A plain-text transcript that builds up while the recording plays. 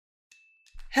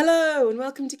Hello and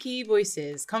welcome to Key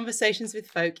Voices, conversations with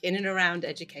folk in and around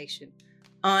education.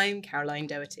 I'm Caroline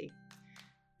Doherty.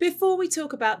 Before we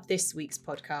talk about this week's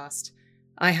podcast,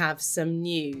 I have some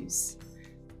news.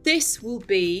 This will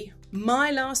be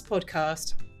my last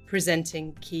podcast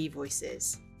presenting Key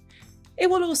Voices. It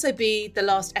will also be the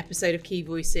last episode of Key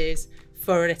Voices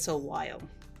for a little while.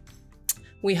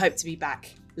 We hope to be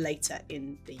back later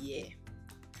in the year.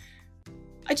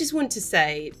 I just want to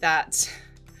say that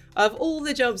of all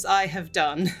the jobs I have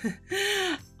done,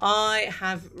 I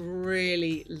have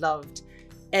really loved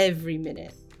every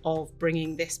minute of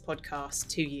bringing this podcast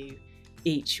to you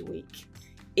each week.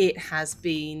 It has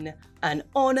been an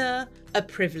honour, a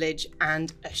privilege,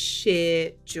 and a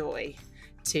sheer joy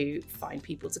to find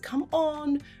people to come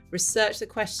on, research the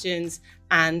questions,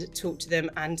 and talk to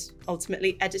them, and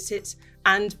ultimately edit it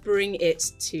and bring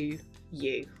it to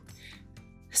you,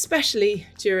 especially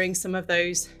during some of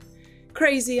those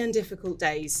crazy and difficult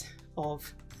days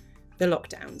of the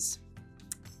lockdowns.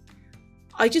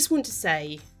 I just want to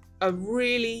say a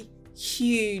really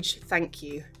huge thank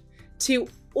you to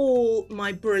all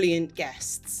my brilliant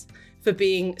guests for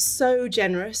being so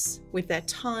generous with their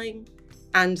time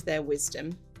and their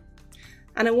wisdom.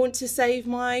 And I want to save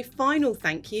my final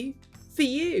thank you for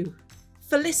you,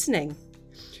 for listening.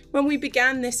 When we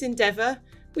began this endeavour,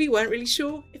 we weren't really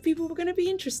sure if people were going to be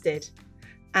interested.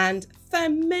 And for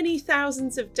many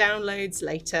thousands of downloads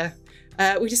later,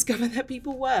 we discovered that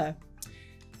people were.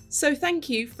 So thank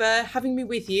you for having me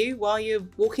with you while you're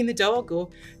walking the dog or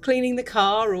cleaning the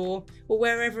car or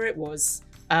wherever it was.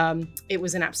 It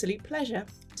was an absolute pleasure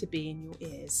to be in your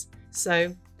ears.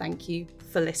 So thank you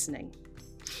for listening.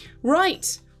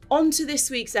 Right, on to this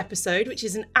week's episode, which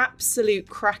is an absolute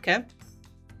cracker.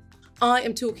 I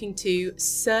am talking to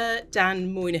Sir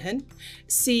Dan Moynihan,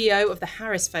 CEO of the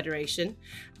Harris Federation,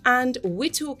 and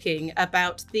we're talking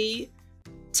about the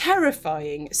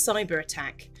terrifying cyber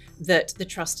attack that the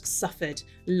Trust suffered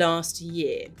last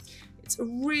year. It's a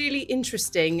really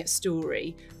interesting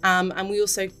story, and we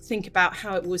also think about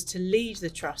how it was to lead the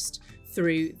Trust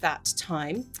through that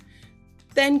time.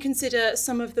 Then consider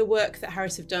some of the work that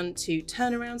Harris have done to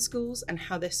turn around schools and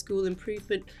how their school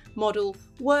improvement model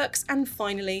works. And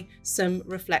finally, some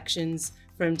reflections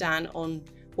from Dan on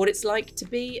what it's like to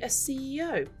be a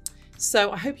CEO.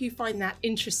 So I hope you find that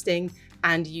interesting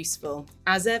and useful.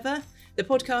 As ever, the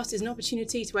podcast is an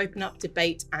opportunity to open up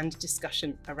debate and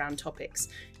discussion around topics.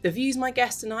 The views my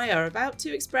guest and I are about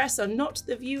to express are not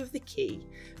the view of the Key.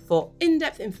 For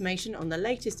in-depth information on the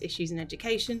latest issues in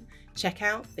education, check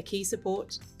out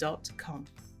thekeysupport.com.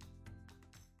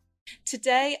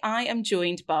 Today, I am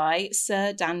joined by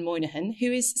Sir Dan Moynihan,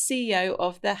 who is CEO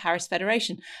of the Harris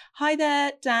Federation. Hi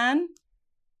there, Dan.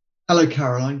 Hello,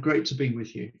 Caroline. Great to be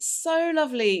with you. So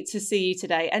lovely to see you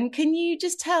today. And can you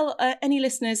just tell any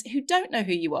listeners who don't know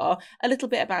who you are a little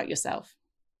bit about yourself?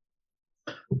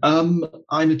 I'm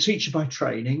a teacher by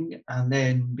training and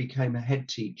then became a head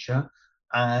teacher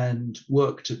and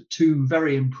worked at two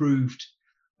very improved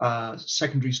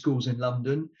secondary schools in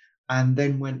London, and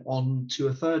then went on to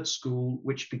a third school,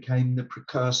 which became the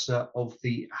precursor of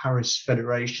the Harris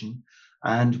Federation.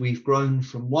 And we've grown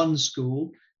from one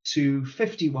school to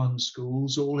 51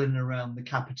 schools, all in and around the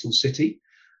capital city.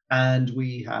 And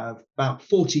we have about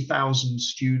 40,000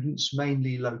 students,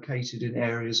 mainly located in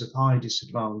areas of high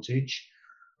disadvantage,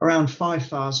 around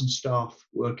 5,000 staff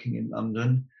working in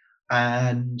London.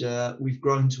 And we've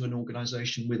grown to an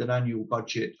organisation with an annual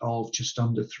budget of just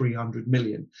under 300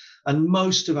 million. And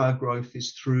most of our growth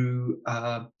is through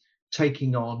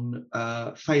taking on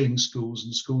failing schools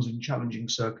and schools in challenging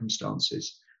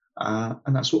circumstances.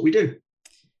 And that's what we do.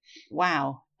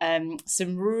 Wow.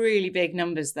 Some really big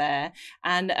numbers there.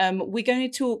 And we're going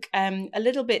to talk a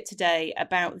little bit today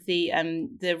about the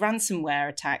ransomware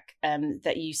attack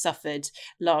that you suffered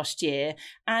last year,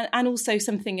 and also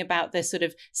something about the sort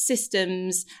of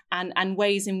systems and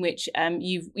ways in which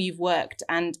you've worked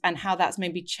and how that's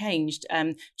maybe changed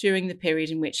during the period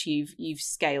in which you've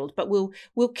scaled. But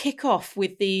we'll kick off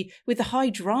with the high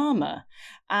drama.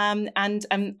 And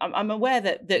I'm aware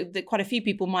that quite a few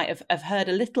people might have heard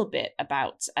a little bit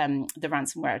about the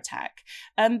ransomware attack.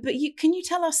 But can you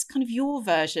tell us kind of your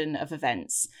version of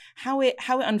events, how it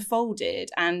unfolded,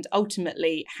 and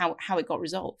ultimately how it got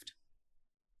resolved?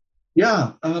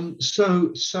 Yeah.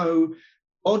 So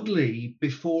oddly,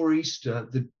 before Easter,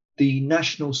 the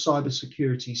National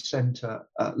Cybersecurity Centre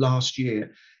last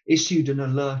year issued an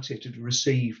alert it had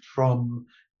received from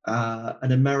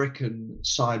an American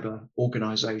cyber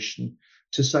organization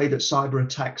to say that cyber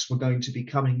attacks were going to be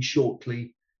coming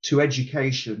shortly to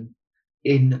education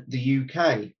in the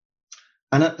UK.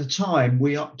 And at the time,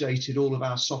 we updated all of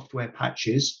our software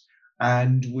patches,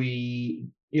 and we,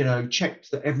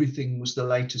 checked that everything was the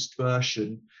latest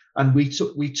version. And we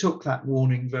took that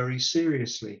warning very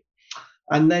seriously.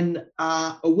 And then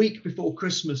a week before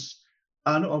Christmas,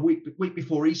 not a week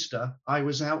before Easter, I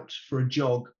was out for a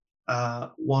jog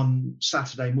one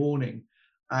Saturday morning,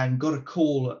 and got a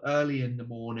call early in the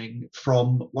morning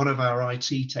from one of our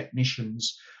IT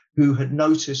technicians who had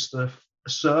noticed the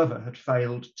server had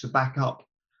failed to back up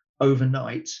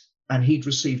overnight, and he'd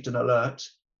received an alert.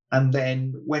 And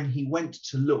then when he went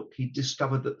to look, he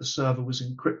discovered that the server was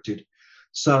encrypted.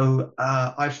 So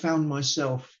I found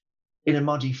myself in a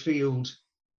muddy field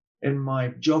in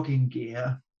my jogging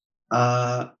gear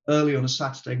early on a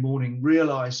Saturday morning,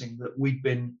 realizing that we'd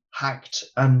been hacked,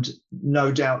 and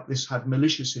no doubt this had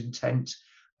malicious intent,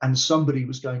 and somebody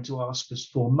was going to ask us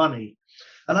for money.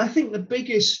 And I think the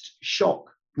biggest shock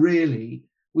really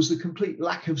was the complete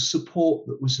lack of support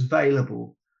that was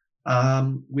available.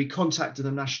 We contacted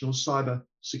the National Cyber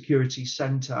Security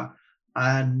Centre,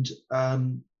 and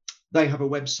they have a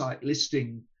website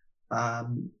listing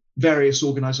various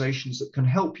organizations that can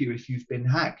help you if you've been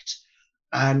hacked.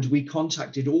 And we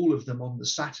contacted all of them on the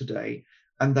Saturday,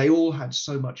 and they all had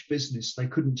so much business they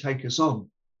couldn't take us on.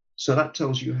 So that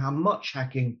tells you how much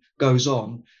hacking goes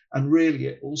on. And really,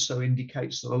 it also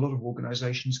indicates that a lot of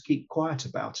organizations keep quiet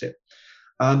about it.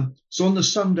 So on the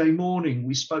Sunday morning,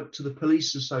 we spoke to the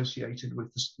police associated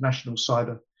with the National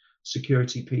Cyber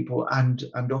Security people and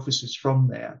officers from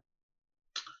there.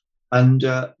 And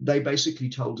they basically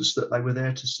told us that they were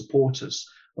there to support us.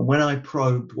 And when I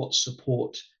probed what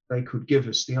support they could give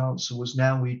us, the answer was,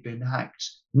 now we'd been hacked,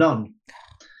 none.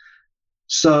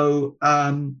 So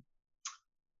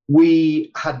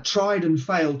we had tried and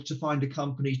failed to find a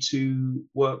company to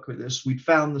work with us. We'd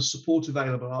found the support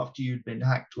available after you'd been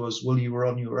hacked was, well, you were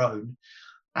on your own.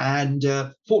 And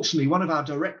fortunately, one of our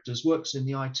directors works in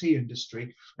the IT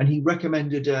industry, and he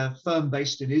recommended a firm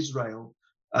based in Israel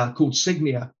called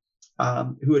Signia,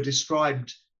 who are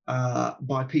described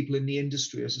by people in the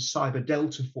industry as a cyber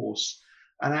delta force.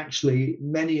 And actually,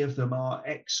 many of them are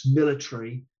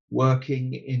ex-military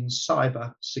working in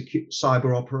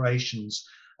cyber operations.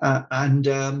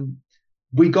 And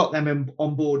we got them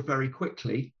on board very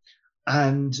quickly,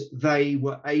 and they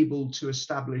were able to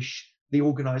establish the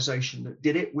organization that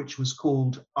did it, which was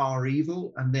called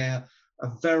REvil, and they're a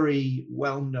very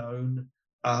well-known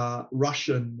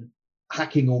Russian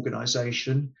hacking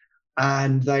organization,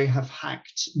 and they have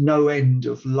hacked no end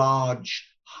of large,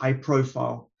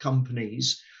 high-profile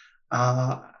companies.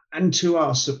 And to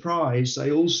our surprise,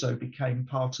 they also became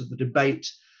part of the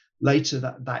debate later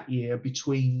that year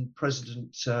between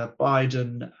President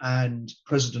Biden and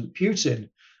President Putin,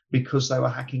 because they were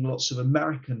hacking lots of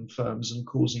American firms and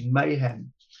causing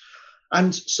mayhem.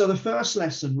 And so the first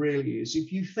lesson really is,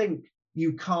 if you think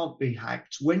you can't be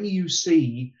hacked, when you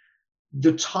see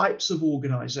the types of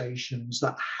organizations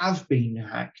that have been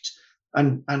hacked,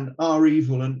 and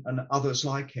REvil and others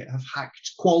like it have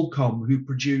hacked Qualcomm, who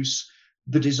produce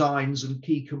the designs and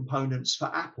key components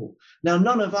for Apple. Now,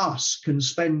 none of us can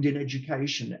spend in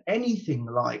education anything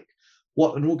like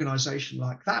what an organization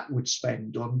like that would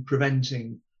spend on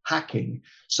preventing hacking.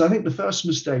 So I think the first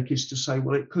mistake is to say,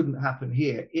 well, it couldn't happen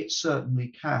here. It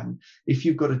certainly can. If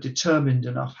you've got a determined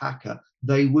enough hacker,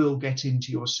 they will get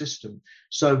into your system.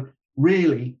 So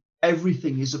really,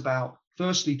 everything is about,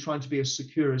 firstly, trying to be as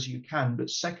secure as you can,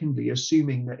 but secondly,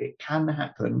 assuming that it can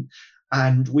happen.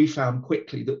 And we found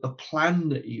quickly that the plan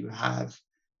that you have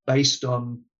based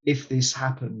on if this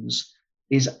happens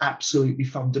is absolutely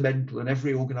fundamental. And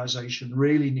every organization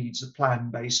really needs a plan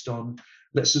based on,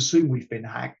 let's assume we've been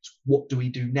hacked, what do we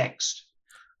do next?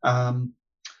 And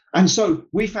so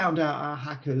we found out our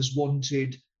hackers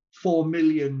wanted $4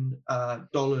 million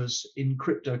in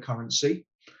cryptocurrency.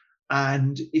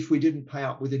 And if we didn't pay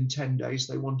up within 10 days,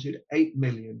 they wanted $8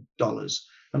 million. And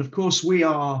of course, we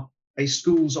are a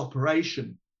schools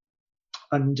operation,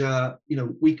 and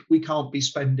we can't be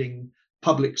spending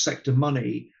public sector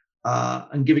money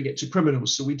and giving it to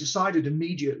criminals. So we decided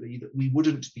immediately that we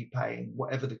wouldn't be paying,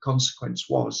 whatever the consequence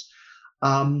was.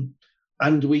 And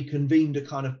we convened a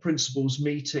kind of principals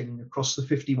meeting across the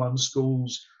 51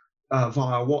 schools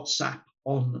via WhatsApp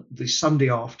on the Sunday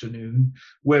afternoon,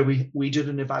 where we did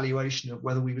an evaluation of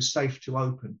whether we were safe to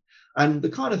open. And the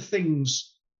kind of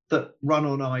things that run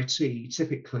on IT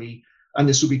typically, and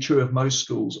this will be true of most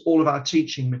schools, all of our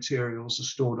teaching materials are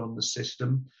stored on the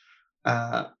system,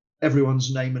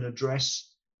 everyone's name and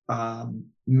address,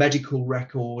 medical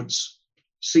records,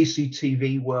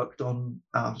 CCTV worked on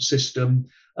our system.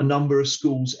 A number of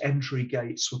schools' entry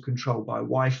gates were controlled by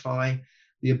Wi-Fi.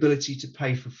 The ability to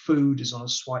pay for food is on a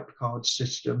swipe card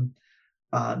system.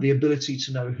 The ability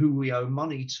to know who we owe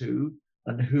money to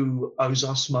and who owes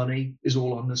us money is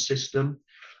all on the system.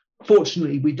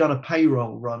 Fortunately, we'd done a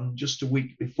payroll run just a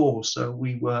week before, so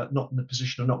we were not in the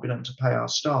position of not being able to pay our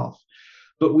staff.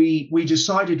 But we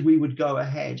decided we would go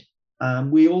ahead.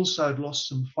 We also had lost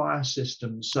some fire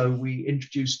systems, so we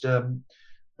introduced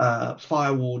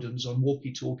fire wardens on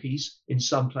walkie-talkies in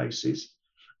some places.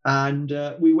 And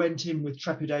we went in with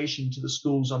trepidation to the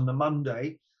schools on the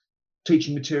Monday.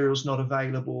 Teaching materials not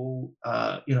available.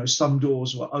 Some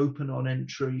doors were open on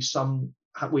entry. Some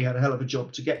we had a hell of a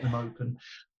job to get them open.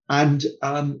 And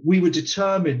we were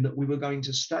determined that we were going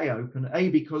to stay open, A,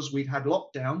 because we'd had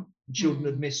lockdown, children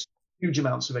had missed huge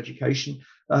amounts of education,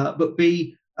 but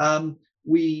B,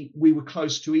 we were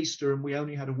close to Easter and we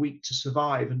only had a week to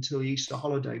survive until the Easter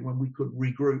holiday when we could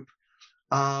regroup.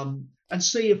 And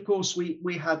C, of course,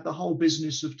 we had the whole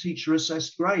business of teacher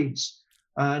assessed grades,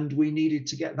 and we needed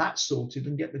to get that sorted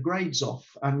and get the grades off.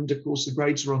 And of course, the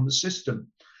grades were on the system.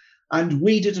 And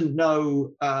we didn't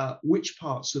know which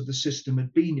parts of the system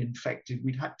had been infected.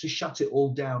 We'd had to shut it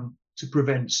all down to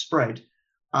prevent spread.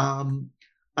 And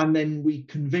then we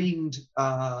convened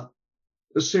a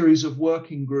series of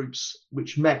working groups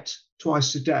which met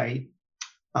twice a day,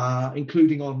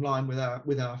 including online with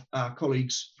our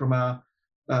colleagues from our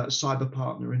cyber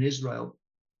partner in Israel.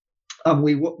 And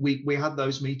we had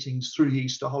those meetings through the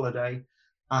Easter holiday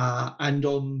and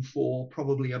on for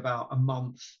probably about a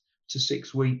month to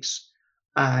 6 weeks.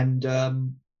 And,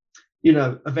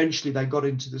 eventually they got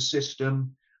into the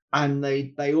system, and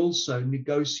they also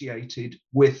negotiated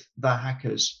with the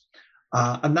hackers.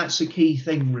 And that's a key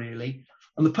thing, really.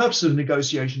 And the purpose of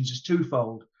negotiations is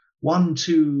twofold. One,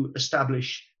 to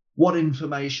establish what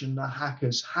information the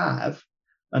hackers have.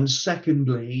 And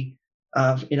secondly,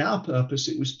 in our purpose,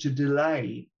 it was to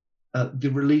delay the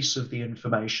release of the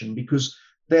information, because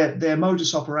their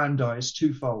modus operandi is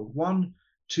twofold. One,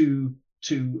 to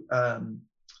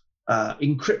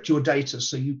encrypt your data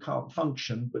so you can't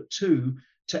function, but two,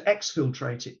 to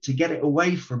exfiltrate it, to get it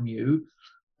away from you,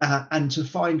 and to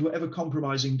find whatever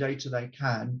compromising data they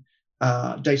can,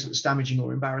 data that's damaging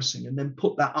or embarrassing, and then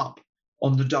put that up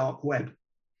on the dark web.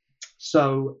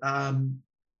 So,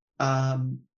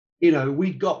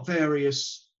 we got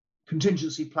various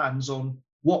contingency plans on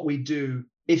what we do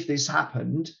if this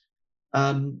happened.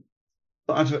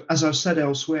 But as I've said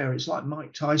elsewhere, it's like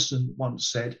Mike Tyson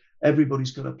once said,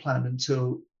 everybody's got a plan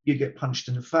until you get punched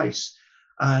in the face.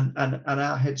 And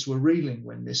our heads were reeling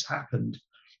when this happened.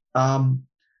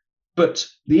 But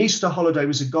the Easter holiday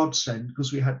was a godsend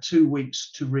because we had 2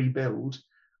 weeks to rebuild.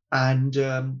 And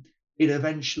it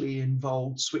eventually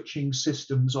involved switching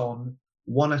systems on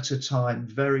one at a time,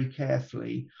 very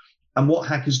carefully. And what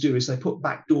hackers do is they put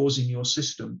back doors in your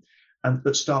system and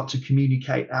that start to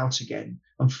communicate out again,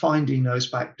 and finding those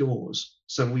back doors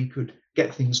so we could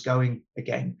get things going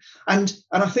again. And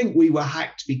I think we were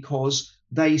hacked because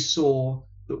they saw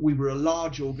that we were a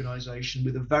large organization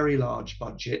with a very large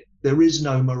budget. There is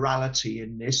no morality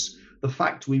in this. The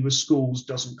fact we were schools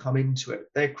doesn't come into it.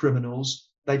 They're criminals.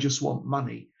 They just want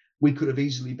money. We could have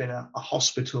easily been a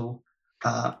hospital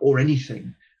or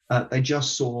anything. They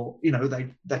just saw,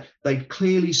 they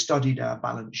clearly studied our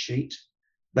balance sheet.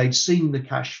 They'd seen the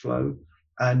cash flow.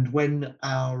 And when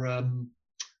our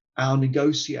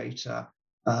negotiator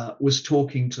was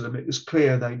talking to them, it was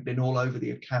clear they'd been all over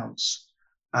the accounts,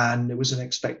 and there was an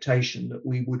expectation that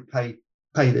we would pay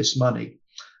this money.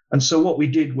 And so what we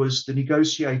did was the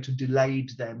negotiator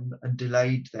delayed them,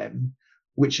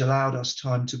 which allowed us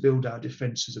time to build our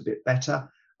defences a bit better,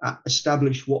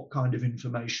 establish what kind of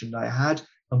information they had,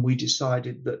 and we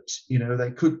decided that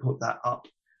they could put that up,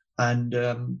 and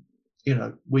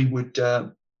we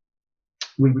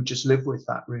would just live with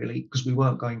that, really, because we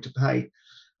weren't going to pay.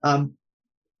 And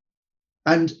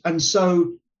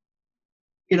so,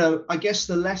 I guess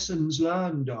the lessons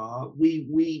learned are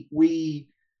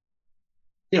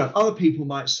other people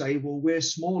might say, well, we're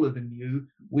smaller than you.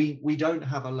 We don't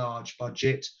have a large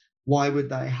budget. Why would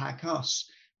they hack us?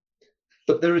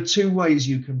 But there are 2 ways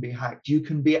you can be hacked. You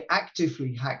can be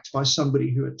actively hacked by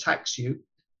somebody who attacks you,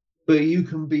 but you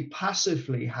can be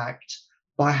passively hacked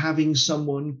by having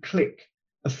someone click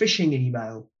a phishing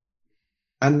email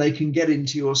and they can get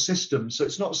into your system. So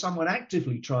it's not someone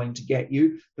actively trying to get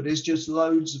you, but there's just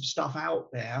loads of stuff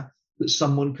out there that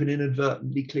someone can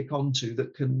inadvertently click onto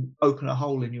that can open a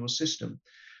hole in your system.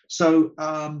 So,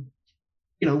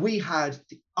 we had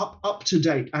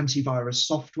up-to-date antivirus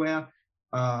software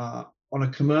on a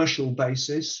commercial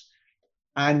basis,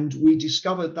 and we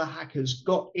discovered the hackers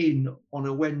got in on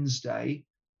a Wednesday.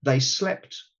 They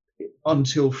slept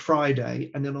until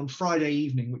Friday. And then on Friday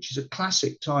evening, which is a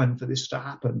classic time for this to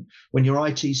happen, when your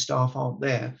IT staff aren't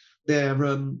there, their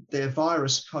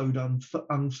virus code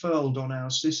unfurled on our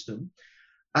system.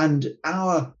 And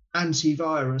our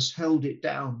antivirus held it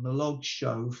down, the logs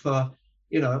show, for,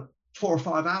 4 or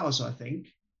 5 hours, I think.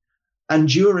 And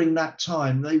during that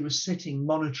time, they were sitting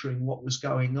monitoring what was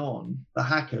going on, the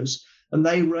hackers, and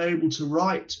they were able to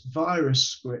write virus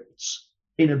scripts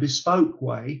in a bespoke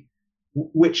way,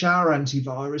 which our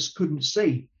antivirus couldn't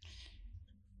see.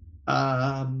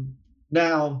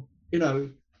 Now,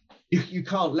 you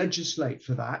can't legislate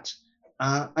for that.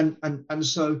 And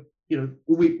so,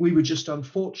 we were just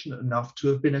unfortunate enough to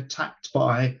have been attacked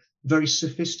by a very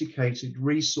sophisticated,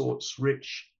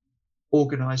 resource-rich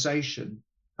organization.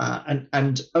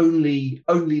 And only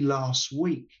last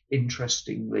week,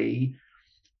 interestingly,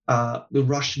 the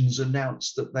Russians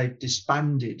announced that they've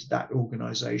disbanded that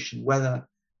organization. Whether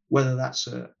that's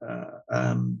a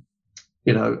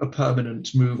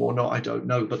permanent move or not, I don't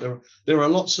know. But there are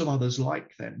lots of others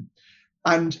like them,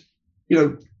 and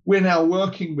we're now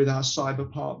working with our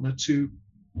cyber partner to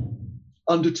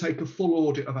undertake a full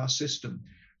audit of our system.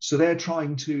 So they're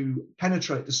trying to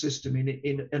penetrate the system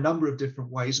in a number of different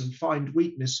ways and find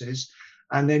weaknesses,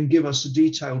 and then give us a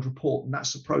detailed report. And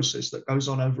that's a process that goes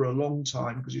on over a long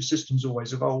time, because your system's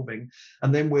always evolving.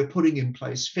 And then we're putting in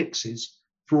place fixes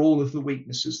for all of the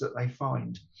weaknesses that they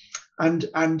find. And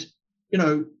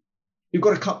you've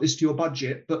got to cut this to your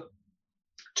budget. But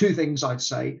two things I'd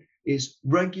say is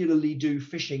regularly do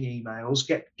phishing emails.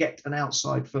 Get an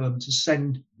outside firm to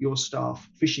send your staff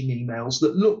phishing emails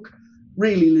that look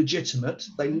really legitimate.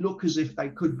 They look as if they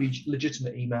could be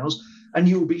legitimate emails, and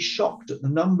you'll be shocked at the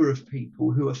number of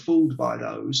people who are fooled by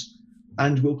those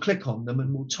and will click on them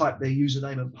and will type their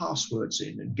username and passwords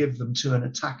in and give them to an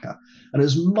attacker. And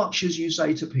as much as you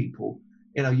say to people,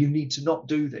 you need to not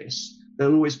do this,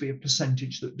 there'll always be a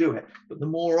percentage that do it. But the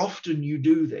more often you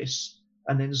do this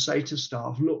and then say to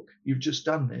staff, look, you've just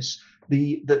done this,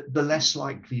 the less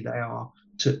likely they are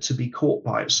to be caught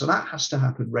by it. So that has to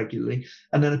happen regularly.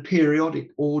 And then a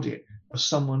periodic audit of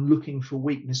someone looking for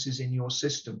weaknesses in your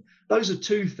system. Those are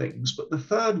two things. But the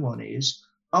third one is,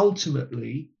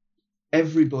 ultimately,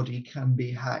 everybody can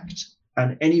be hacked.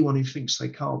 And anyone who thinks they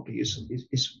can't be is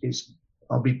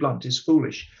I'll be blunt, is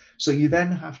foolish. So you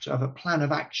then have to have a plan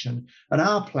of action. And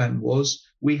our plan was,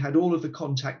 we had all of the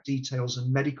contact details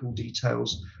and medical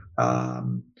details,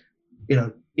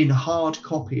 in hard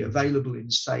copy available in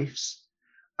safes.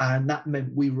 And that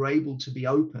meant we were able to be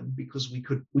open, because we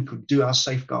could do our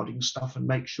safeguarding stuff and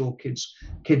make sure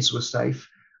kids were safe,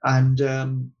 and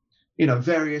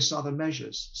various other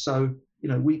measures. So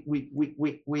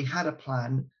we had a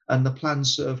plan, and the plan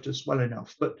served us well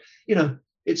enough. But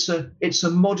it's a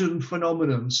modern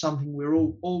phenomenon, something we're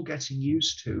all getting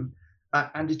used to,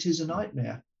 and it is a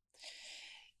nightmare.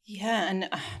 Yeah, and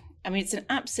I mean, it's an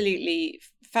absolutely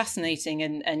fascinating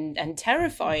and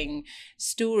terrifying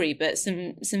story, but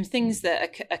some things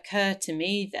that occur to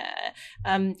me there.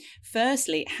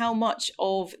 Firstly, how much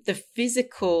of the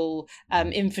physical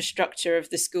infrastructure of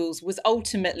the schools was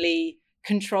ultimately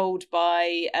controlled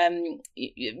by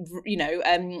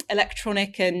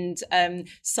electronic and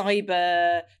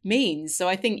cyber means. So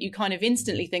I think you kind of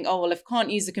instantly think, oh well, if I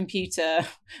can't use a computer,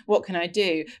 what can I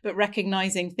do? But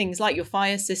recognizing things like your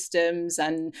fire systems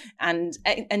and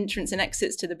entrance and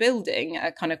exits to the building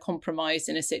are kind of compromised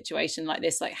in a situation like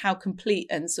this, like how complete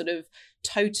and sort of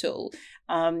total,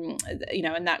 and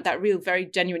that real very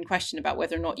genuine question about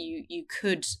whether or not you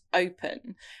could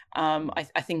open, I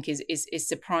think is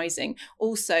surprising.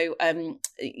 Also,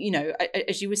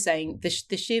 as you were saying,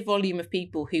 the sheer volume of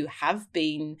people who have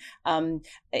been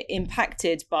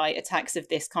impacted by attacks of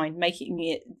this kind, making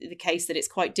it the case that it's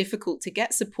quite difficult to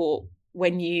get support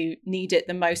when you need it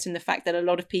the most, and the fact that a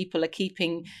lot of people are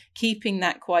keeping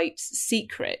that quite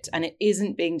secret and it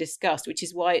isn't being discussed, which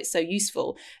is why it's so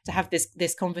useful to have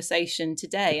this conversation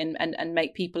today and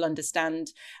make people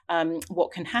understand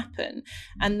what can happen.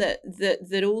 And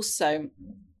that also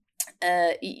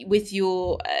with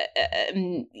your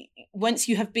once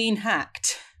you have been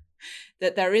hacked,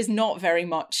 that there is not very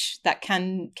much that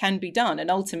can be done.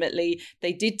 And ultimately,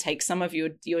 they did take some of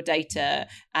your data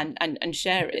and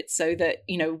share it, so that,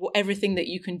 everything that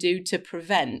you can do to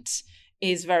prevent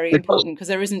is very important, because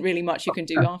there isn't really much you can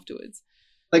do afterwards.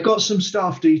 They got some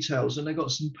staff details and they got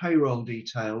some payroll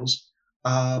details,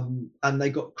 and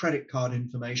they got credit card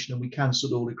information, and we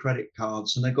cancelled all the credit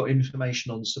cards, and they got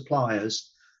information on suppliers.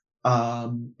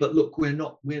 But look, we're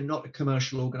not a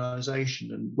commercial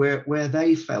organisation, and where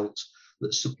they felt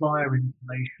that supplier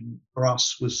information for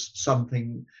us was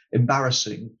something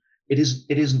embarrassing, it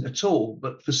isn't at all.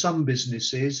 But for some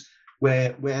businesses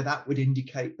where that would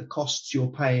indicate the costs you're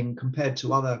paying compared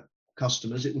to other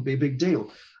customers, it would be a big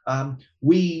deal.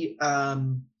 We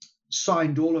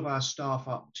signed all of our staff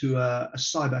up to a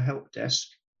cyber help desk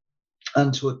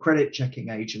and to a credit checking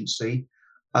agency,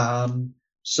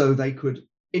 so they could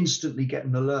instantly get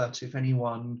an alert if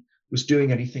anyone was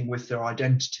doing anything with their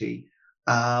identity.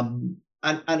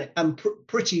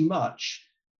 Pretty much,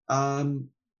 that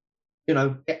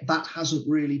hasn't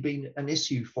really been an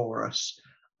issue for us.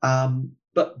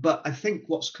 But I think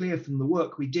what's clear from the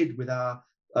work we did with our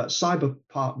cyber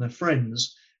partner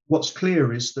friends, what's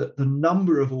clear is that the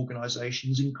number of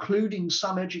organizations, including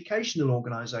some educational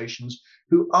organizations,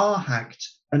 who are hacked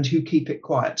and who keep it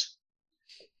quiet.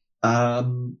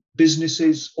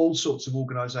 Businesses, all sorts of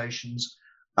organizations,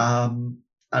 and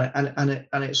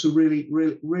it's a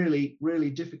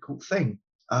really difficult thing.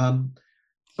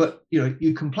 But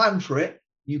you can plan for it,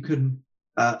 you can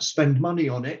spend money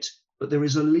on it, but there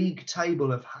is a league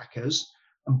table of hackers,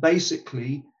 and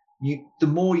basically, the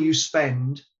more you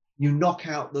spend, you knock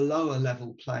out the lower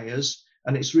level players,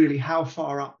 and it's really how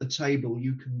far up the table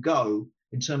you can go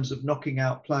in terms of knocking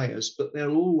out players. But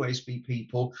there'll always be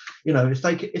people,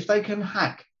 if they can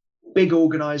hack big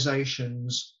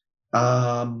organizations,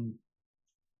 and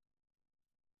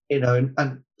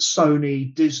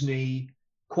Sony, Disney,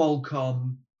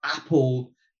 Qualcomm,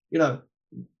 Apple,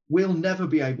 we'll never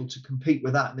be able to compete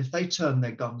with that. And if they turn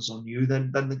their guns on you,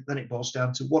 then it boils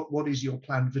down to what is your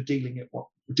plan for dealing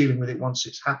with it once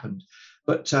it's happened.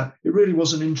 But it really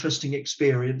was an interesting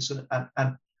experience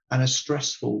and a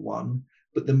stressful one.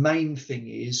 But the main thing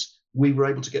is we were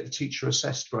able to get the teacher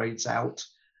assessed grades out,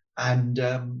 and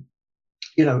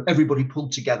everybody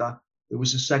pulled together. There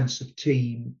was a sense of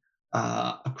team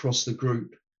across the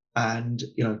group, and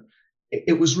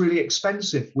it was really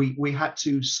expensive. We had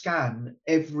to scan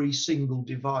every single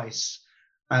device,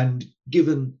 and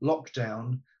given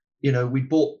lockdown, we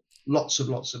bought lots of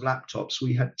laptops.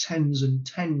 We had tens and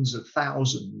tens of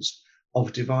thousands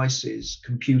of devices,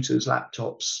 computers,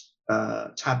 laptops,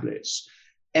 tablets.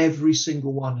 Every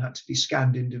single one had to be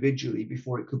scanned individually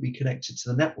before it could be connected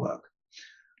to the network.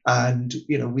 And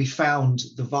we found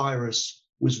the virus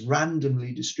was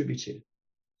randomly distributed.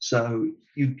 So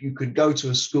you could go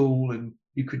to a school and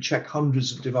you could check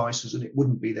hundreds of devices and it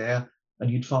wouldn't be there, and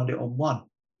you'd find it on one.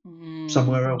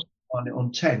 Somewhere else, find it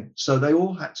on 10. So they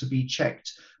all had to be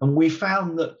checked. And we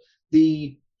found that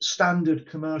the standard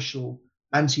commercial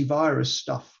antivirus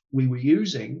stuff we were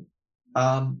using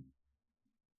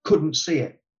couldn't see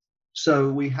it. So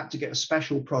we had to get a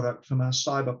special product from our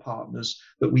cyber partners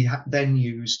that we then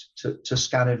used to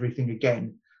scan everything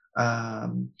again.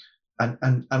 And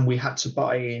we had to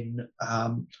buy in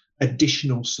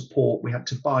additional support. We had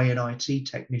to buy in IT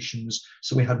technicians,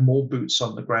 so we had more boots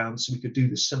on the ground, so we could do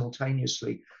this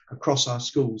simultaneously across our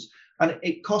schools. And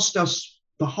it cost us,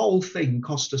 the whole thing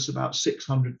cost us about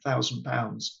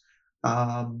 £600,000.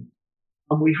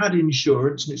 And we had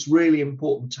insurance, and it's really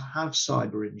important to have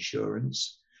cyber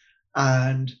insurance.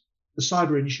 And the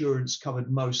cyber insurance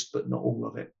covered most, but not all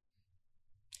of it.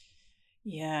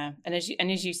 Yeah, and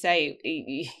as you say,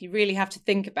 you really have to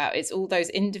think about it's all those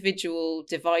individual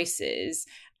devices,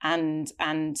 and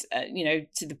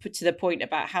to the point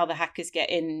about how the hackers get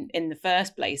in the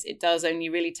first place. It does only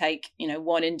really take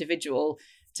one individual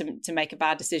to make a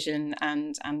bad decision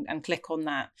and click on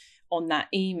that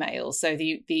email. So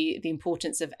the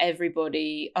importance of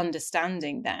everybody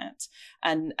understanding that,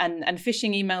 and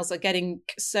phishing emails are getting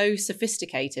so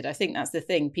sophisticated. I think that's the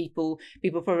thing. People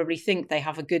probably think they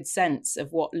have a good sense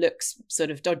of what looks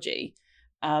sort of dodgy.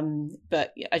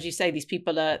 But as you say, these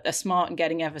people are smart and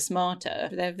getting ever smarter.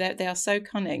 They are so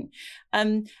cunning.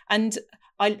 And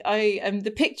I the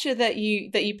picture that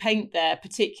you paint there,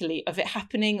 particularly of it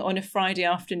happening on a Friday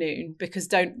afternoon, because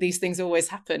don't these things always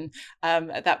happen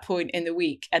at that point in the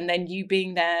week, and then you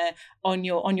being there on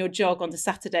your jog on the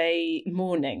Saturday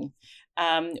morning,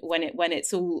 when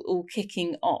it's all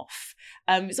kicking off.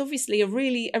 It's obviously a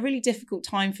really difficult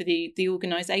time for the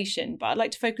organisation. But I'd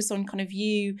like to focus on kind of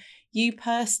you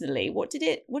personally. What did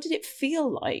it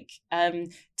feel like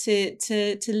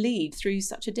to lead through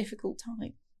such a difficult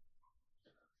time?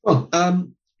 Well,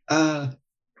 I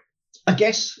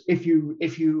guess if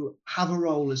you have a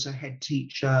role as a head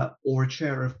teacher or a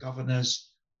chair of governors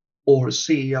or a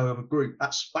CEO of a group,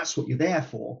 that's what you're there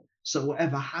for. So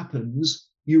whatever happens,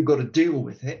 you've got to deal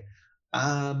with it.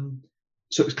 So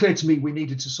it was clear to me we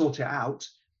needed to sort it out,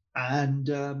 and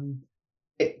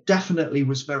it definitely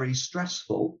was very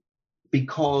stressful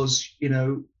because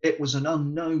it was an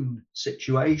unknown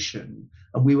situation,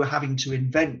 and we were having to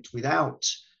invent without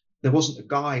there wasn't a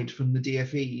guide from the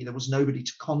DFE. There was nobody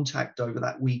to contact over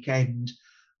that weekend.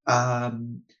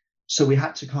 So we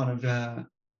had to kind of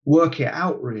work it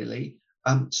out, really.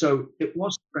 So it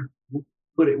was stressful,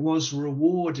 but it was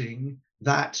rewarding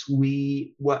that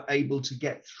we were able to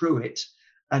get through it.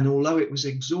 And although it was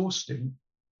exhausting,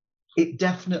 it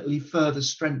definitely further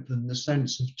strengthened the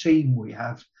sense of team we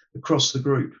have across the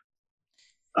group.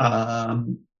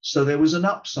 So there was an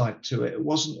upside to it. It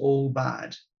wasn't all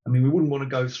bad. I mean, we wouldn't want to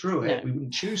go through it. No. We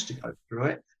wouldn't choose to go through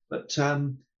it. But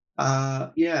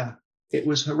yeah, it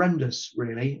was horrendous,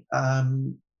 really.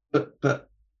 But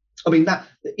I mean, that,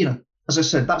 you know, as I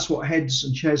said, that's what heads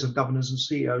and chairs of governors and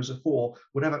CEOs are for.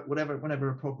 Whenever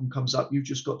a problem comes up, you've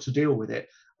just got to deal with it.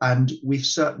 And we've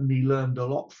certainly learned a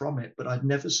lot from it, but I'd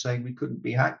never say we couldn't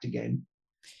be hacked again.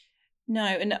 No,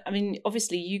 and I mean,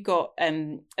 obviously you got,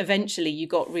 eventually you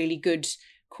got really good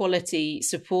quality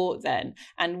support then.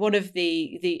 And one of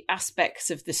the aspects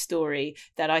of the story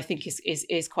that I think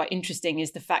is quite interesting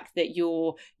is the fact that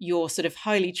your sort of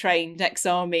highly trained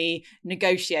ex-army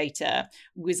negotiator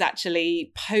was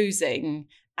actually posing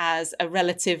as a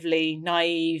relatively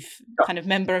naive kind of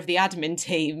member of the admin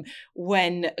team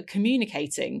when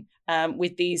communicating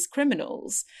with these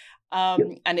criminals.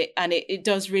 And it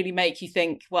does really make you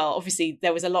think, well, obviously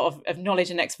there was a lot of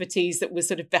knowledge and expertise that was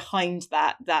sort of behind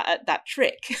that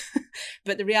trick.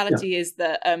 But the reality is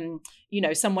that, you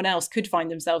know, someone else could find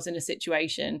themselves in a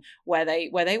situation where they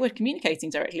were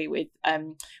communicating directly with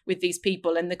these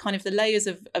people, and the kind of the layers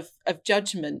of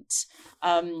judgment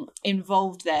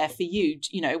involved there for you,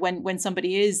 you know, when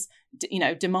somebody is, you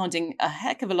know, demanding a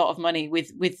heck of a lot of money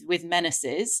with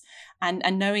menaces,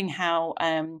 and knowing how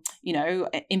you know,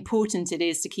 important it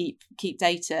is to keep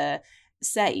data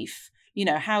safe. You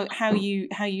know, how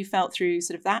you felt through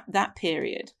sort of that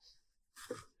period.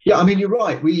 Yeah, I mean, you're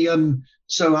right. We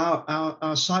so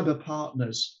our cyber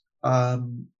partners,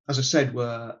 as I said,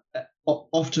 were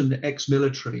often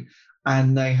ex-military,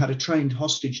 and they had a trained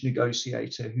hostage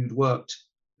negotiator who'd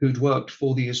worked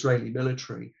for the Israeli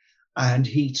military. And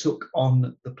he took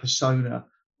on the persona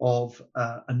of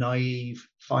a naive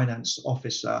finance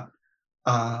officer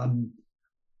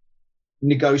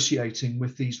negotiating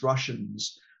with these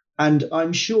Russians. And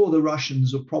I'm sure the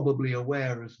Russians are probably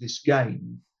aware of this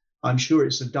game. I'm sure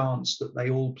it's a dance that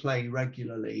they all play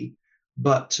regularly.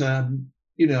 But,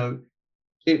 you know,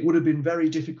 it would have been very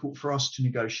difficult for us to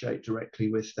negotiate directly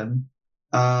with them.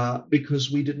 Because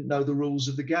we didn't know the rules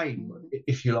of the game,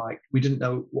 if you like. We didn't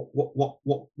know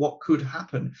what could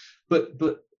happen. But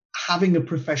having a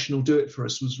professional do it for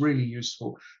us was really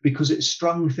useful, because it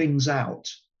strung things out,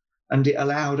 and it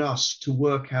allowed us to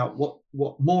work out what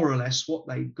more or less what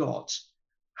they'd got,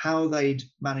 how they'd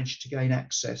managed to gain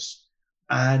access,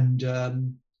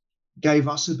 and gave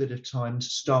us a bit of time to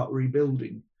start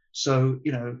rebuilding. So,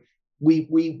 you know,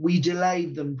 we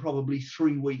delayed them probably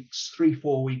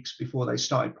 3-4 weeks before they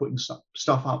started putting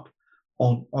stuff up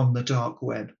on the dark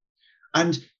web.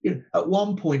 And, you know, at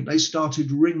one point they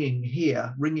started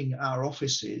ringing our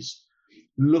offices,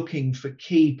 looking for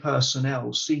key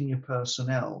personnel, senior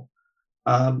personnel,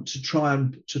 to try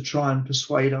and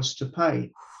persuade us to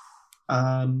pay.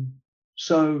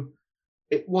 So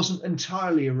it wasn't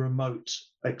entirely a remote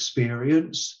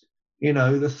experience. You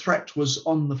know, the threat was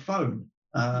on the phone.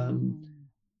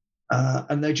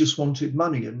 And they just wanted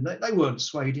money, and they weren't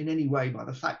swayed in any way by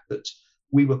the fact that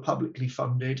we were publicly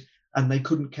funded, and they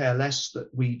couldn't care less that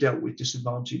we dealt with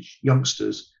disadvantaged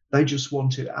youngsters. They just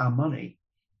wanted our money.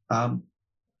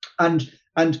 And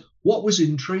what was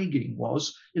intriguing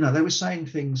was, you know, they were saying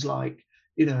things like,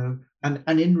 you know,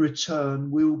 and in return,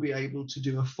 we'll be able to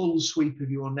do a full sweep of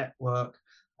your network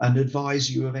and advise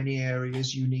you of any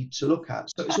areas you need to look at.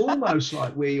 So it's almost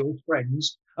like we're your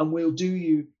friends, and we'll do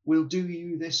you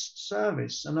this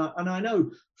service. And I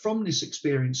know from this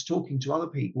experience, talking to other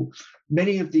people,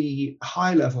 many of the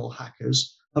high-level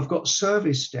hackers have got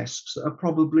service desks that are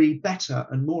probably better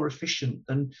and more efficient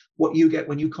than what you get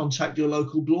when you contact your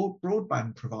local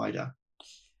broadband provider.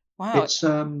 Wow.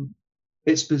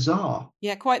 It's bizarre.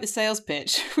 Yeah, quite the sales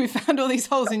pitch. We found all these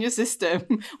holes in your system.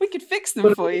 We could fix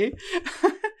them for you.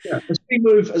 Yeah, as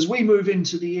we move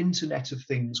into the Internet of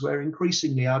Things, where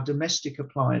increasingly our domestic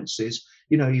appliances,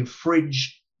 you know, your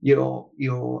fridge, your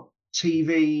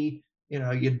TV, you know,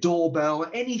 your doorbell,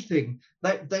 anything,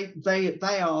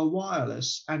 they are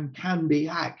wireless and can be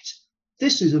hacked.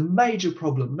 This is a major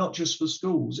problem, not just for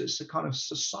schools. It's a kind of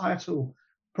societal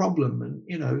problem, and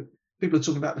you know, people are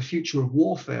talking about the future of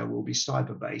warfare will be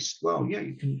cyber-based. Well, yeah,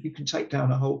 you can take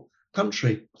down a whole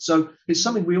country. So it's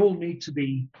something we all need to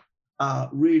be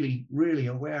really, really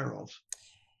aware of.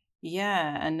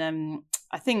 Yeah, and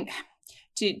I think,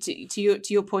 to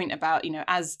your point about,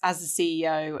 as the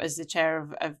CEO, as the chair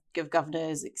of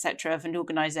governors, etc., of an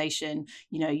organisation,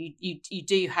 you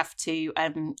do have to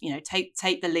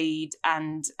take the lead,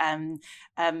 and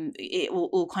it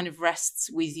all kind of rests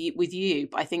with you.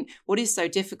 But I think what is so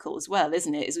difficult as well,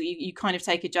 isn't it, is you kind of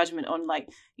take a judgment on, like,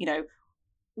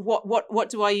 what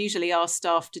do I usually ask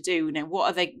staff to do?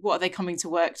 What are they coming to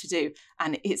work to do?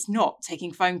 And it's not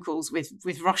taking phone calls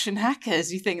with Russian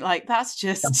hackers. You think, like, that's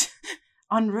just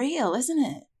unreal, isn't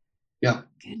it? Yeah.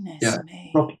 Goodness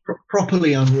me.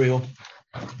 Properly unreal.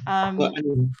 But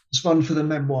anyway, it's fun for the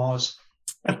memoirs.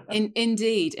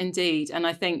 Indeed. And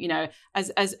I think,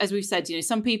 as we've said,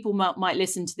 some people might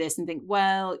listen to this and think,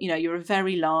 well, you're a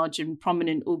very large and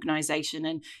prominent organization,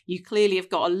 and you clearly have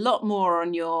got a lot more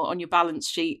on your balance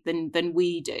sheet than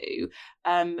we do.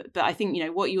 But I think,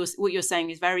 what you're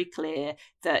saying is very clear,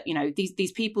 that,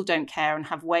 these people don't care and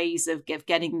have ways of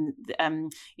getting,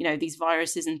 these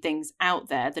viruses and things out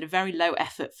there that are very low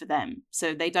effort for them.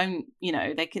 So they don't,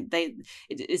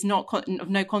 it's not of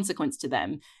no consequence to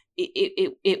them.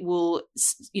 It will,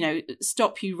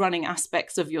 stop you running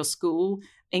aspects of your school,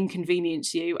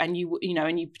 inconvenience you, and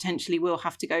you potentially will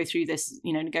have to go through this,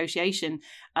 negotiation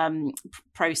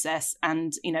process,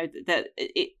 and that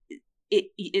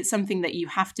it's something that you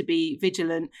have to be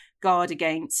vigilant, guard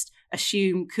against,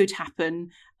 assume could happen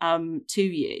to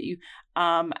you,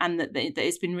 and that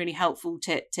it's been really helpful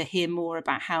to hear more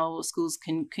about how schools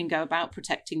can go about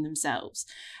protecting themselves.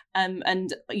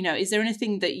 And is there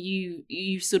anything that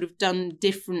you've sort of done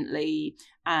differently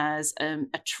as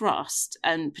a trust,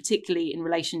 and particularly in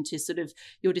relation to sort of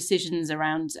your decisions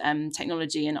around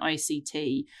technology and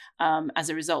ICT as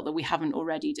a result, that we haven't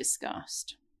already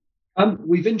discussed?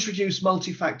 We've introduced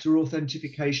multi-factor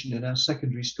authentication in our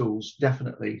secondary schools,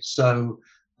 definitely. So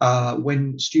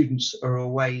when students are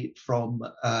away from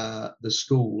the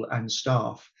school and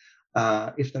staff,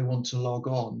 if they want to log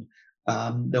on,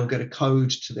 they'll get a code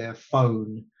to their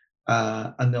phone,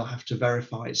 and they'll have to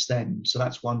verify it's them. So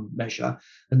that's one measure.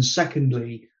 And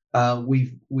secondly,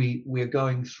 we're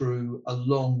going through a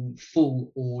long,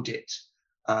 full audit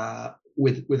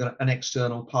with an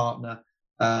external partner,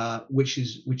 which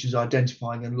is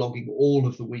identifying and logging all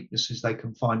of the weaknesses they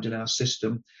can find in our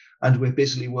system, and we're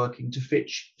busily working to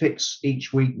fix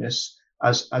each weakness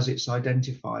as it's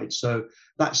identified. So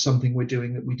that's something we're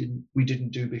doing that we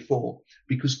didn't do before,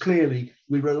 because clearly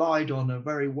we relied on a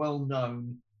very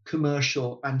well-known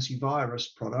commercial antivirus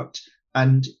product,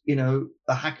 and the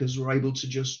hackers were able to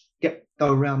just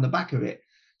go around the back of it.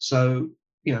 So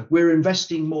we're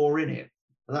investing more in it.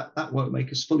 That won't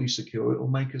make us fully secure. It will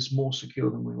make us more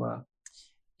secure than we were.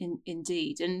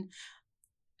 Indeed. And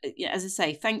as I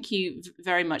say, thank you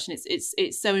very much. And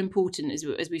it's so important,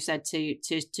 as we've said,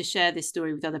 to share this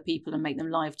story with other people and make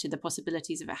them live to the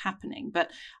possibilities of it happening.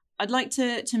 But I'd like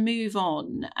to move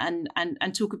on and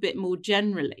talk a bit more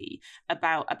generally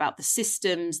about the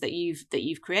systems that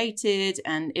you've created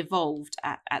and evolved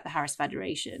at the Harris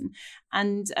Federation.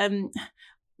 And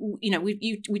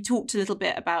we talked a little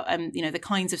bit about the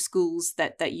kinds of schools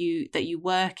that you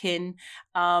work in,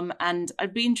 and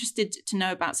I'd be interested to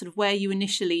know about sort of where you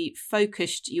initially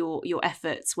focused your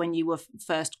efforts when you were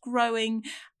first growing,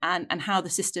 and how the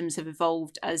systems have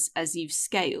evolved as you've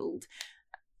scaled.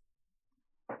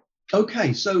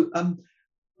 Okay, so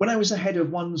when I was the head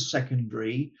of one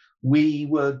secondary, we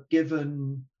were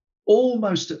given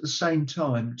almost at the same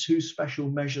time 2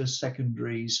 special measures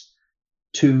secondaries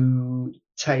to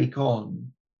take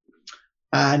on.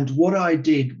 And what I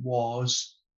did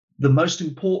was, the most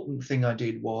important thing I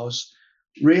did was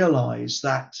realize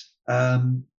that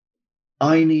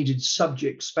I needed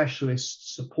subject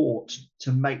specialist support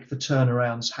to make the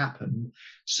turnarounds happen.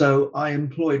 So I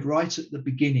employed right at the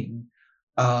beginning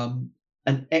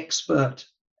an expert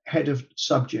head of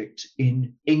subject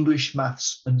in English,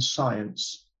 maths and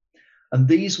science. And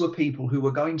these were people who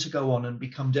were going to go on and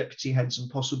become deputy heads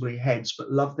and possibly heads, but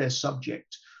loved their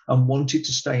subject and wanted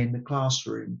to stay in the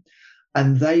classroom.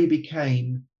 And they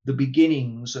became the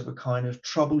beginnings of a kind of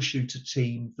troubleshooter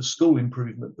team for school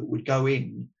improvement that would go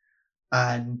in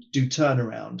and do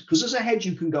turnaround. Because as a head,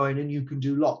 you can go in and you can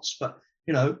do lots. But,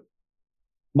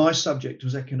 my subject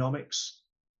was economics.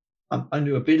 I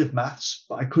knew a bit of maths,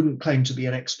 but I couldn't claim to be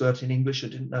an expert in English. I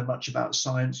didn't know much about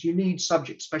science. You need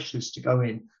subject specialists to go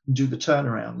in and do the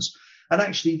turnarounds. And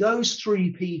actually, those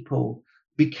 3 people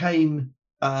became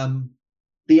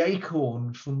the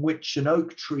acorn from which an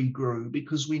oak tree grew,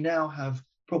 because we now have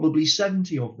probably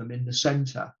 70 of them in the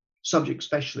centre, subject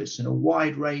specialists in a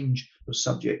wide range of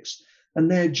subjects.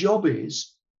 And their job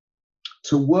is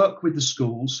to work with the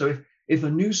schools. So if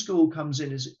a new school comes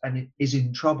in and is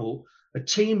in trouble, A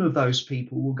team of those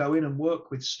people will go in and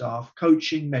work with staff,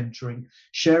 coaching, mentoring,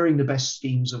 sharing the best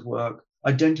schemes of work,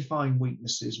 identifying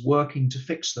weaknesses, working to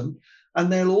fix them.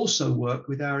 And they'll also work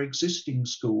with our existing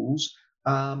schools.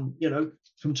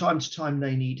 From time to time,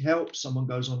 they need help. Someone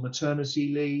goes on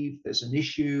maternity leave, there's an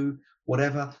issue,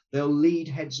 whatever. They'll lead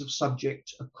heads of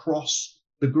subject across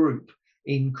the group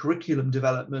in curriculum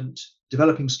development,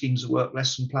 developing schemes of work,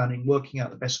 lesson planning, working out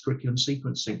the best curriculum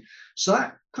sequencing. So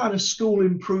that kind of school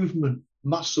improvement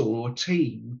muscle or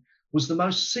team was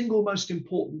the single most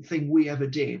important thing we ever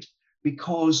did,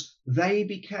 because they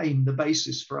became the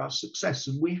basis for our success.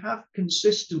 And we have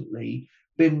consistently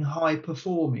been high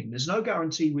performing. There's no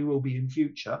guarantee we will be in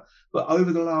future, but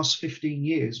over the last 15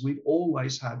 years, we've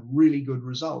always had really good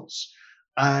results.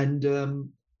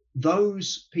 And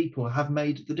those people have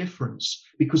made the difference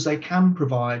because they can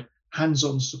provide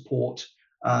hands-on support,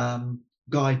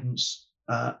 guidance,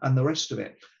 and the rest of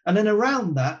it. And then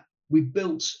around that, we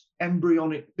built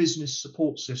embryonic business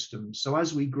support systems. So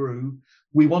as we grew,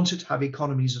 we wanted to have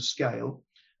economies of scale,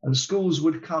 and schools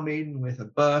would come in with a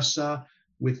bursar,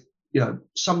 with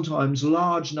sometimes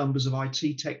large numbers of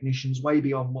IT technicians, way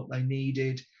beyond what they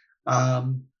needed.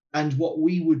 And what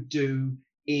we would do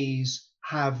is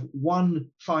have one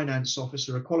finance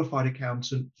officer, a qualified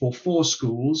accountant for 4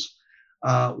 schools,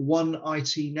 one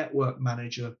IT network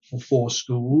manager for 4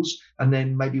 schools, and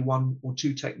then maybe 1 or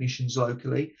 2 technicians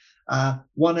locally,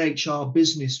 one HR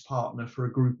business partner for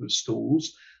a group of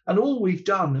schools. And all we've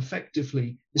done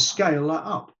effectively is scale that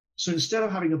up. So instead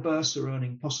of having a bursar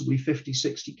earning possibly 50,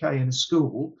 60K in a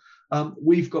school,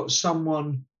 we've got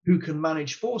someone who can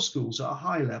manage 4 schools at a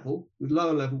high level with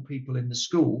lower level people in the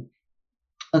school.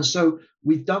 And so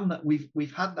we've done that.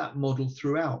 We've had that model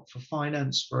throughout for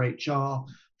finance, for HR,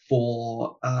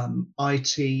 for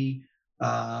IT.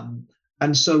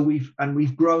 And so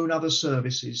we've grown other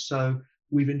services. So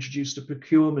we've introduced a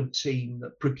procurement team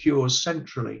that procures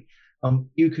centrally.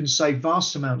 You can save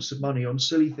vast amounts of money on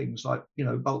silly things like,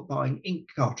 bulk buying ink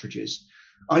cartridges.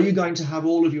 Are you going to have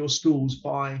all of your schools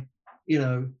buy,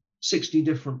 60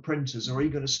 different printers, or are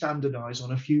you going to standardize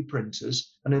on a few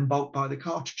printers and then bulk buy the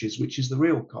cartridges, which is the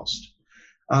real cost?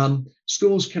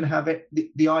 Schools can have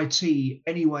the IT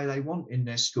any way they want in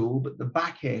their school, but the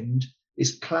back end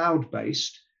is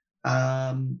cloud-based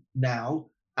now,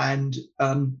 and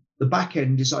the back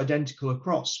end is identical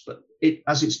across, but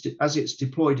as it's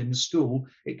deployed in the school,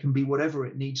 it can be whatever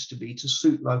it needs to be to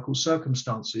suit local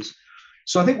circumstances.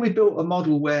 So I think we built a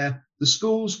model where the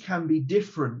schools can be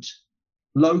different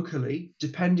locally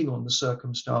depending on the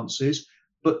circumstances,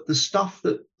 but the stuff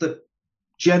that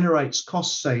generates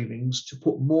cost savings to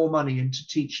put more money into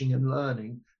teaching and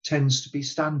learning tends to be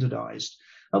standardized.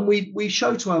 And we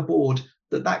show to our board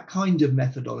that kind of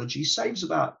methodology saves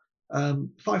about £5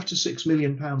 to £6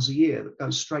 million a year that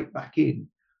goes straight back in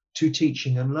to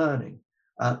teaching and learning,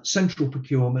 central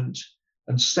procurement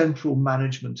and central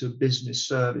management of business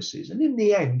services. And in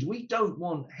the end, we don't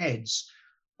want heads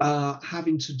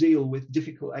having to deal with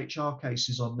difficult HR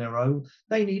cases on their own.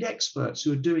 They need experts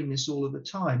who are doing this all of the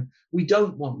time. We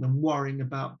don't want them worrying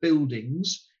about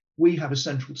buildings. We have a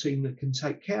central team that can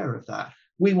take care of that.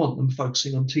 We want them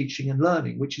focusing on teaching and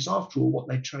learning, which is, after all, what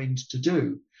they're trained to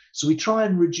do. So we try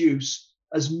and reduce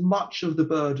as much of the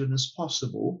burden as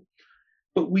possible,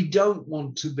 but we don't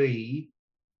want to be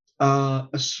a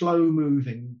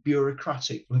slow-moving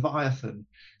bureaucratic leviathan.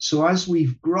 So as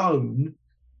we've grown,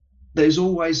 there's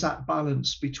always that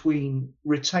balance between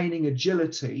retaining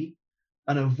agility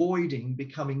and avoiding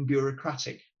becoming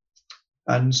bureaucratic.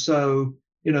 And so,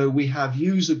 we have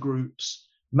user groups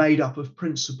made up of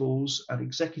principals and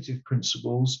executive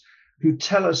principals who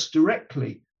tell us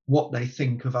directly what they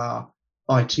think of our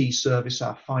IT service,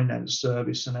 our finance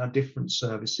service, and our different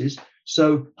services.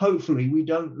 So hopefully we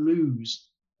don't lose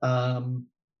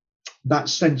that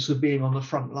sense of being on the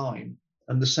front line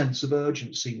and the sense of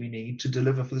urgency we need to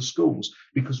deliver for the schools,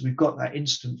 because we've got that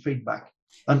instant feedback,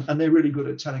 and they're really good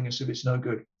at telling us if it's no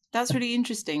good. That's really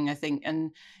interesting, I think.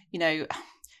 And,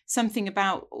 something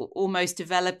about almost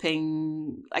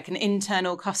developing like an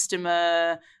internal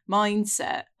customer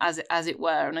mindset, as it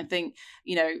were. And I think,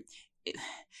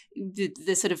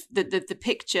 the sort of the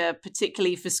picture,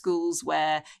 particularly for schools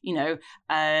where,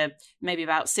 maybe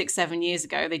about 6-7 years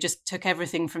ago, they just took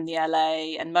everything from the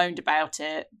LA and moaned about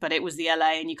it, but it was the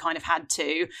LA and you kind of had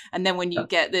to. And then when you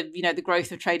get the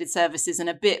growth of traded services and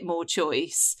a bit more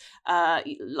choice,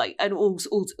 and all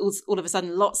of a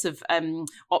sudden lots of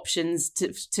options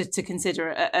to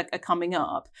consider are coming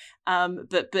up.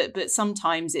 But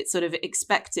sometimes it's sort of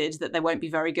expected that they won't be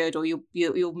very good, or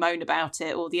you'll moan about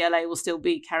it, or the LA will still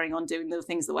be carrying carrying on doing the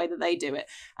things the way that they do it,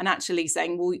 and actually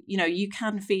saying, well, you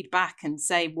can feed back and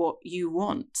say what you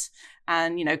want.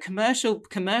 And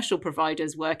commercial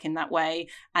providers work in that way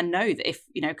and know that if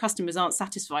customers aren't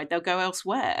satisfied, they'll go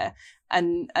elsewhere.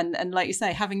 And like you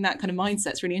say, having that kind of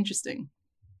mindset is really interesting.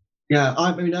 Yeah,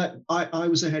 I mean, I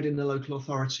was a head in the local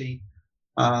authority,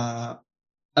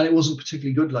 and it wasn't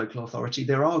particularly good local authority.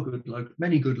 There are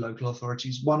many good local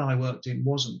authorities. One I worked in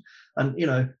wasn't. And,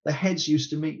 the heads used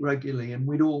to meet regularly and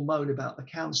we'd all moan about the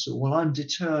council. Well, I'm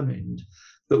determined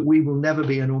that we will never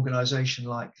be an organisation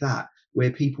like that,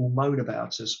 where people moan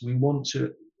about us. We want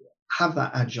to have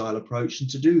that agile approach. And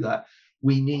to do that,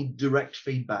 we need direct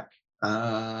feedback.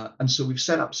 And so we've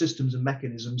set up systems and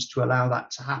mechanisms to allow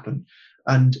that to happen.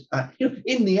 And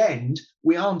in the end,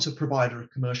 we aren't a provider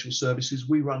of commercial services.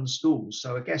 We run schools.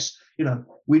 So I guess our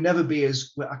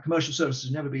commercial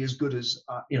services never be as good as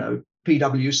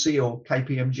PwC or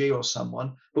KPMG or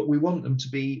someone, but we want them to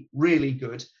be really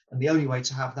good. And the only way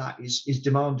to have that is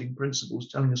demanding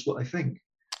principals telling us what they think.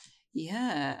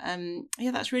 Yeah,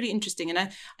 that's really interesting. And I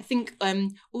think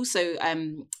also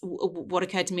what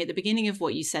occurred to me at the beginning of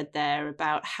what you said there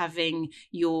about having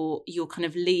your kind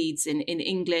of leads in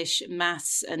English,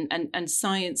 maths and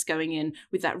science going in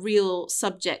with that real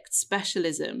subject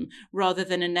specialism rather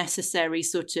than a necessary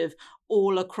sort of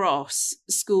all across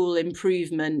school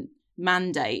improvement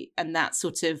mandate and that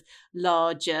sort of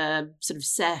larger sort of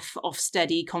SEF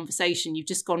Ofsted conversation. You've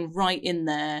just gone right in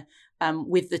there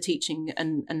with the teaching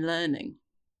and learning.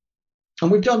 And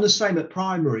we've done the same at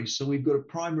primary. So we've got a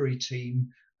primary team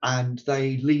and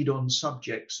they lead on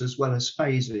subjects as well as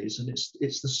phases. And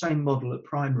it's the same model at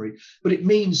primary. But it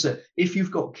means that if you've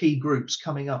got key groups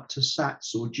coming up to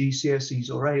SATs or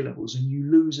GCSEs or A-levels and you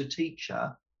lose a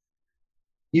teacher,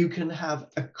 you can have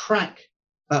a crack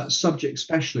subject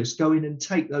specialist go in and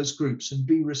take those groups and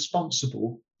be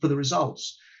responsible for the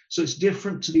results. So it's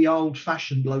different to the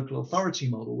old-fashioned local authority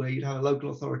model where you'd have a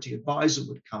local authority advisor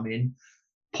would come in,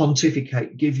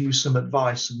 pontificate, give you some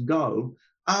advice and go.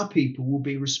 Our people will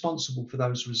be responsible for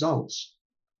those results.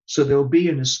 So they'll be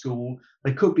in a school,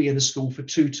 they could be in a school for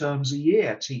 2 terms a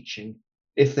year teaching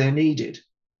if they're needed.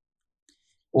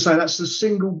 So that's the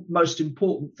single most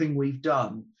important thing we've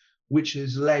done, which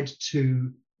has led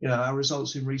to our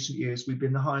results in recent years. We've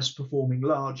been the highest performing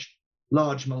large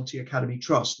multi-academy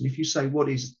trust. And if you say,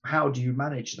 how do you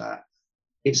manage that?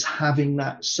 It's having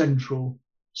that central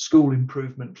school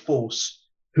improvement force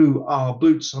who are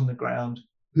boots on the ground,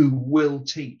 who will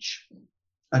teach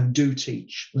and do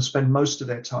teach and spend most of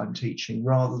their time teaching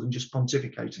rather than just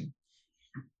pontificating.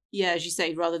 Yeah, as you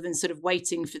say, rather than sort of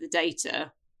waiting for the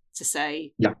data to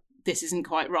say, this isn't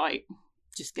quite right,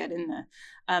 just get in there.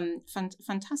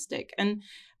 Fantastic. And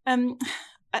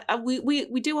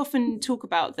we do often talk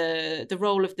about the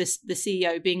role of the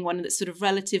CEO being one that's sort of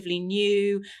relatively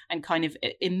new and kind of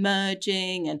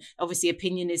emerging, and obviously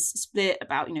opinion is split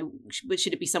about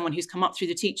should it be someone who's come up through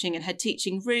the teaching and head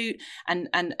teaching route and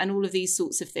all of these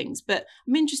sorts of things. But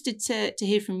I'm interested to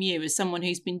hear from you as someone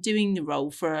who's been doing the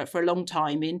role for a long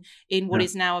time in what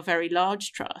is now a very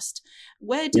large trust.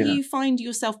 Where do you find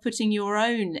yourself putting your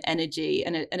own energy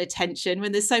and attention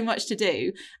when there's so much to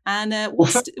do? And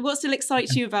what still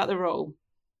excites you about the role?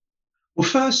 Well,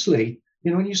 firstly,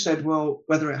 when you said,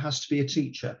 whether it has to be a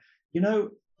teacher,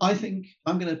 I think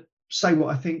I'm going to say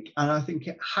what I think, and I think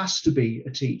it has to be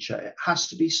a teacher. It has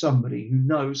to be somebody who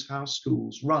knows how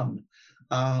schools run.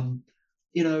 If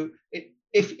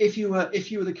you were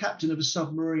the captain of a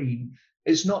submarine,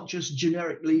 it's not just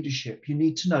generic leadership. You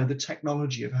need to know the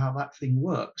technology of how that thing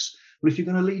works. But if you're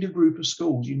going to lead a group of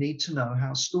schools, you need to know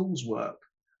how schools work.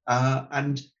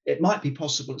 And it might be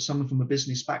possible that someone from a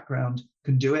business background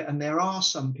can do it. And there are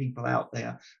some people out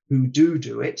there who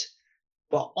do it.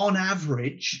 But on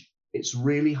average, it's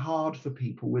really hard for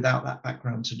people without that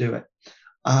background to do it.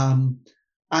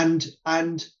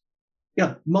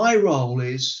 My role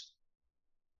is,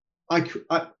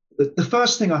 the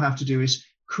first thing I have to do is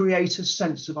create a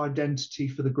sense of identity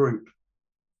for the group.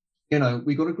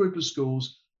 We've got a group of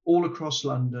schools all across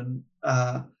London,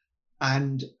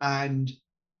 and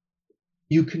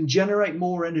you can generate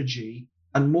more energy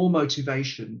and more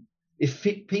motivation if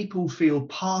people feel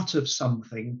part of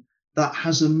something that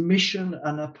has a mission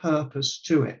and a purpose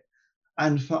to it.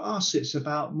 And for us, it's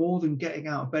about more than getting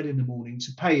out of bed in the morning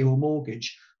to pay your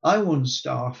mortgage. I want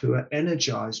staff who are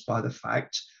energized by the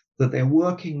fact that they're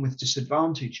working with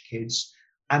disadvantaged kids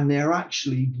and they're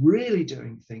actually really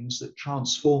doing things that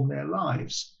transform their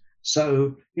lives.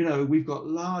 So, we've got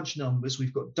large numbers.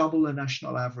 We've got double the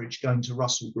national average going to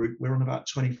Russell Group. We're on about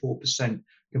 24%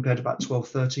 compared to about 12,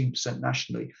 13%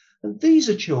 nationally. And these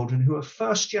are children who are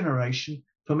first generation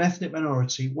from ethnic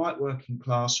minority, white working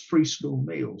class, free school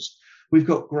meals. We've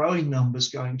got growing numbers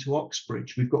going to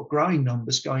Oxbridge. We've got growing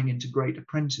numbers going into great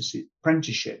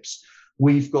apprenticeships.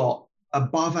 We've got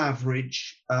above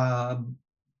average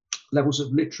levels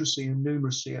of literacy and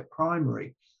numeracy at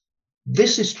primary.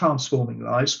 This is transforming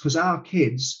lives because our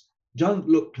kids don't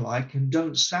look like and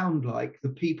don't sound like the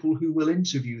people who will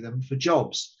interview them for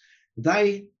jobs.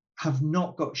 They have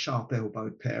not got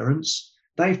sharp-elbowed parents.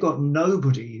 They've got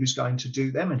nobody who's going to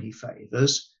do them any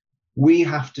favours. We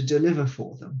have to deliver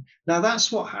for them. Now,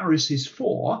 that's what Harris is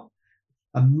for.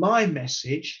 And my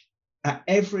message at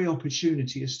every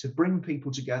opportunity is to bring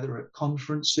people together at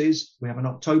conferences. We have an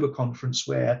October conference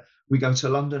where we go to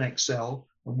London Excel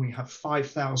and we have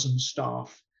 5,000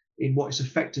 staff in what is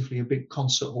effectively a big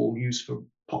concert hall used for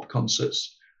pop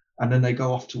concerts. And then they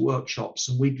go off to workshops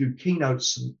and we do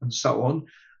keynotes and so on.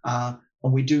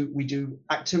 And we do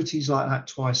activities like that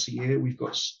twice a year. We've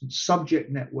got subject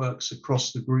networks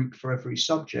across the group for every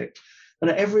subject.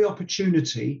 And at every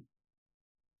opportunity,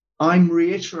 I'm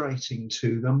reiterating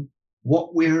to them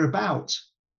what we're about.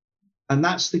 And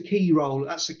that's the key role.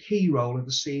 That's a key role of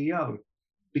the CEO,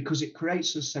 because it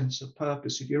creates a sense of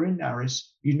purpose. If you're in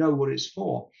Harris, you know what it's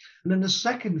for. And then the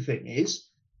second thing is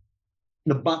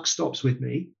the buck stops with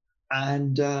me,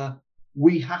 and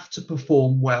we have to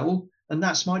perform well. And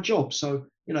that's my job. So,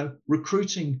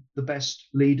 recruiting the best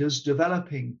leaders,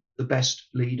 developing the best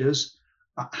leaders,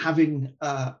 having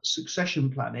succession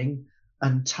planning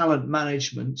and talent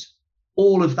management,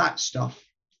 all of that stuff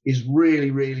is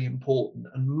really, really important.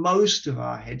 And most of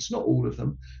our heads, not all of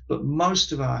them, but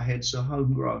most of our heads are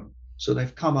homegrown. So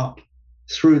they've come up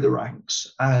through the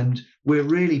ranks. And we're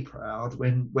really proud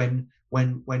when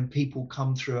people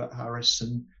come through at Harris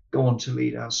and go on to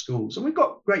lead our schools. And we've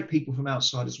got great people from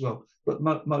outside as well, but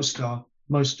most are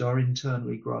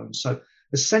internally grown. So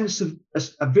a sense of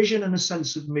a vision and a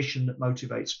sense of mission that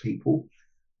motivates people,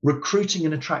 recruiting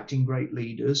and attracting great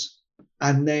leaders,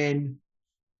 and then,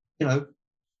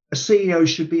 a CEO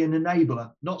should be an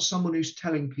enabler, not someone who's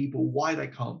telling people why they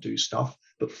can't do stuff,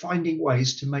 but finding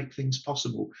ways to make things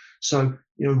possible. So,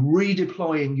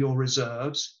 redeploying your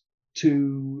reserves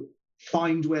to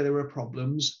find where there are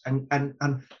problems and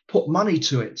put money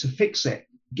to it to fix it.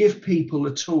 Give people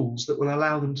the tools that will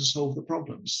allow them to solve the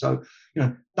problems. So,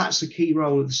 that's a key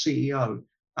role of the CEO.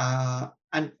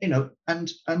 And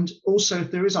also,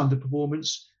 if there is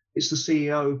underperformance, it's the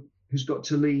CEO who's got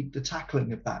to lead the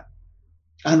tackling of that,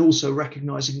 and also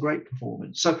recognizing great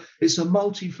performance. So it's a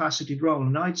multifaceted role.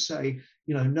 And I'd say,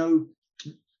 no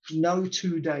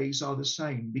 2 days are the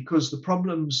same, because the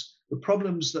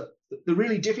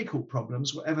really difficult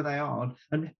problems, whatever they are,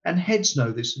 and heads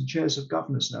know this and chairs of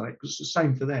governors know it, because it's the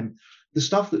same for them. The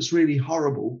stuff that's really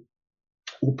horrible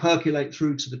will percolate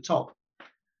through to the top.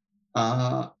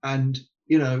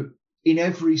 In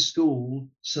every school,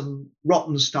 some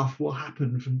rotten stuff will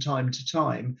happen from time to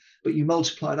time, but you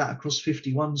multiply that across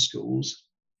 51 schools.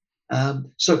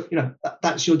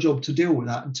 That's your job to deal with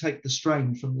that and take the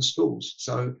strain from the schools.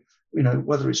 So,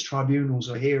 whether it's tribunals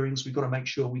or hearings, we've got to make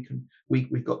sure we've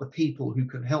got the people who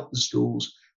can help the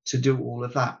schools to do all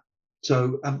of that.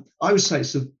 So I would say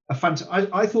it's a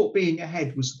fantastic. I thought being a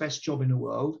head was the best job in the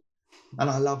world, and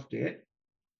I loved it.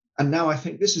 And now I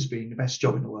think this is being the best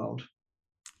job in the world.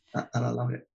 And I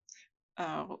love it.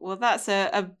 Oh, well, that's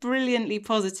a brilliantly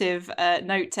positive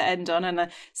note to end on,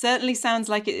 and certainly sounds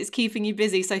like it is keeping you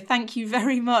busy. So thank you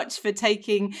very much for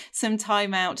taking some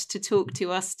time out to talk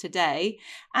to us today.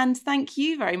 And thank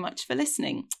you very much for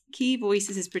listening. Key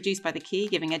Voices is produced by The Key,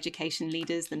 giving education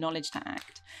leaders the knowledge to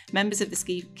act. Members of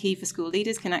the Key for School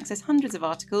Leaders can access hundreds of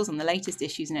articles on the latest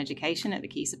issues in education at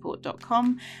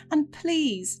thekeysupport.com. And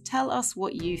please tell us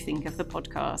what you think of the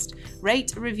podcast.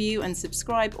 Rate, review and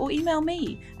subscribe, or email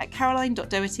me at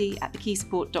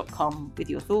caroline.doherty@thekeysupport.com with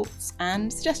your thoughts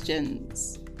and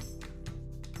suggestions.